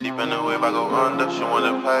in the wave, I go under. She want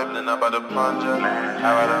a pipe, then I buy the plunger. I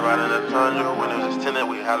ride in the tundra. When it was just tinted,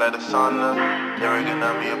 we highlight the sauna. They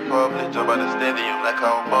recognize me in public. Jump out the stadium like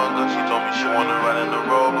how bunga. She told me she wanna ride in the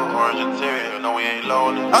Rover. Orange interior, no we ain't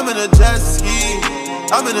loaded. I'm in a jet ski.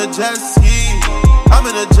 I'm in a jet ski. I'm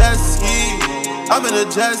in a jet ski. I'm in a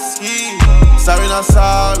jet ski. Sorry, not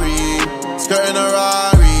sorry. Skirting a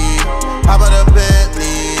Rari. How about a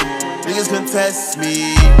Bentley? Niggas contest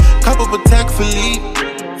me. Couple protect Philippe.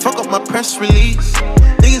 Fuck up my press release.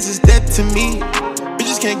 Niggas is dead to me.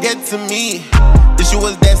 Bitches can't get to me. This shit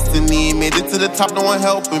was destiny. Made it to the top, no one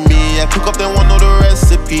helping me. I cook up, they won't know the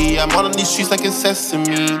recipe. I'm out on these streets like it's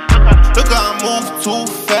sesame. Look how I move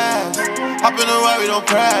too fast. Hop in a Rari, don't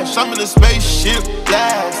crash. I'm in a spaceship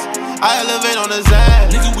blast. I elevate on the Zan.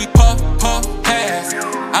 Nigga, we puff, pass.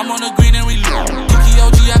 I'm on the green and we look. Cookie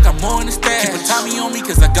OG, I got more in the stash. Keep a Tommy on me,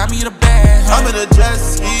 cause I got me the bag. I'm in a jet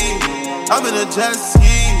ski. I'm in a jet ski.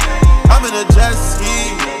 I'm in a jet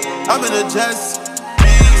ski. I'm in a jet ski.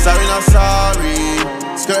 Sorry, not sorry.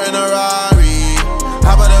 Skirting a Rari.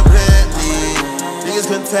 How about a Bentley? Niggas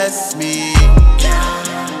contest me.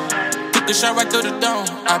 Took a shot right through the dome.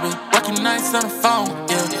 I been working nights on the phone,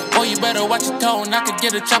 yeah. Boy, you better watch your tone. I could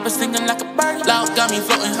get a chopper singing like a bird. Loud got me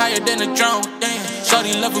floating higher than a drone, damn.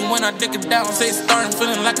 Shorty loving when I dick it down. Say it's starting,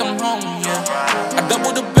 feeling like I'm home, yeah. I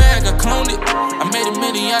doubled the bag, I cloned it. I made a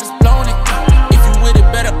million, I just blown it. If you with it,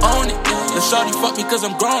 better own it. The shorty fuck me cause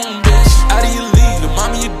I'm grown, bitch. Out of your league, the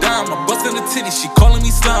mommy a dime. I bust in the titty, she calling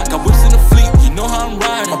me slime. Got whips in the fleet, you know how I'm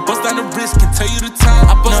riding. I bust down the wrist, can tell you the time.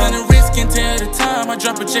 I bust down the wrist, can tell you the time. I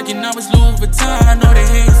drop a check and now it's Louis Vuitton. I know they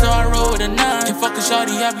hate, so I roll with a 9. Can't fuck a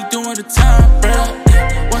shorty, I be doing the time, bruh.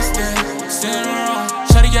 Yeah, what's that? Sitting around.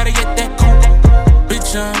 Shorty gotta get that cool.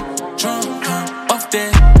 Bitch, I'm drunk, off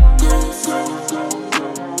that.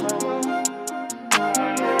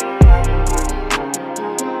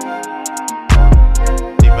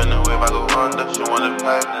 She want a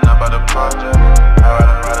pipe, then I buy the plunger. I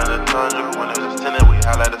ride in the tundra. When it was tinted, we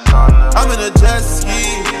highlight the sauna. I'm in a jet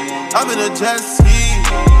ski. I'm in a jet ski.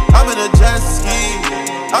 I'm in a jet ski.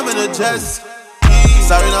 I'm in a jet ski.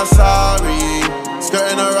 Sorry, not sorry.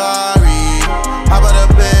 Skirting a Rari. How about a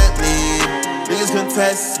Bentley? Niggas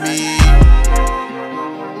contest me.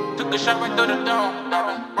 Took a shot right through the dome. I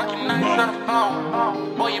been working nights on the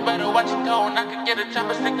phone. Boy, you better watch your tone. I could get a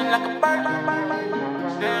chopper singing like a bird.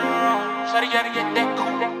 Shawty gotta get that cool.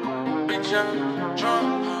 Bitch, I'm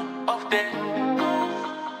drunk off that.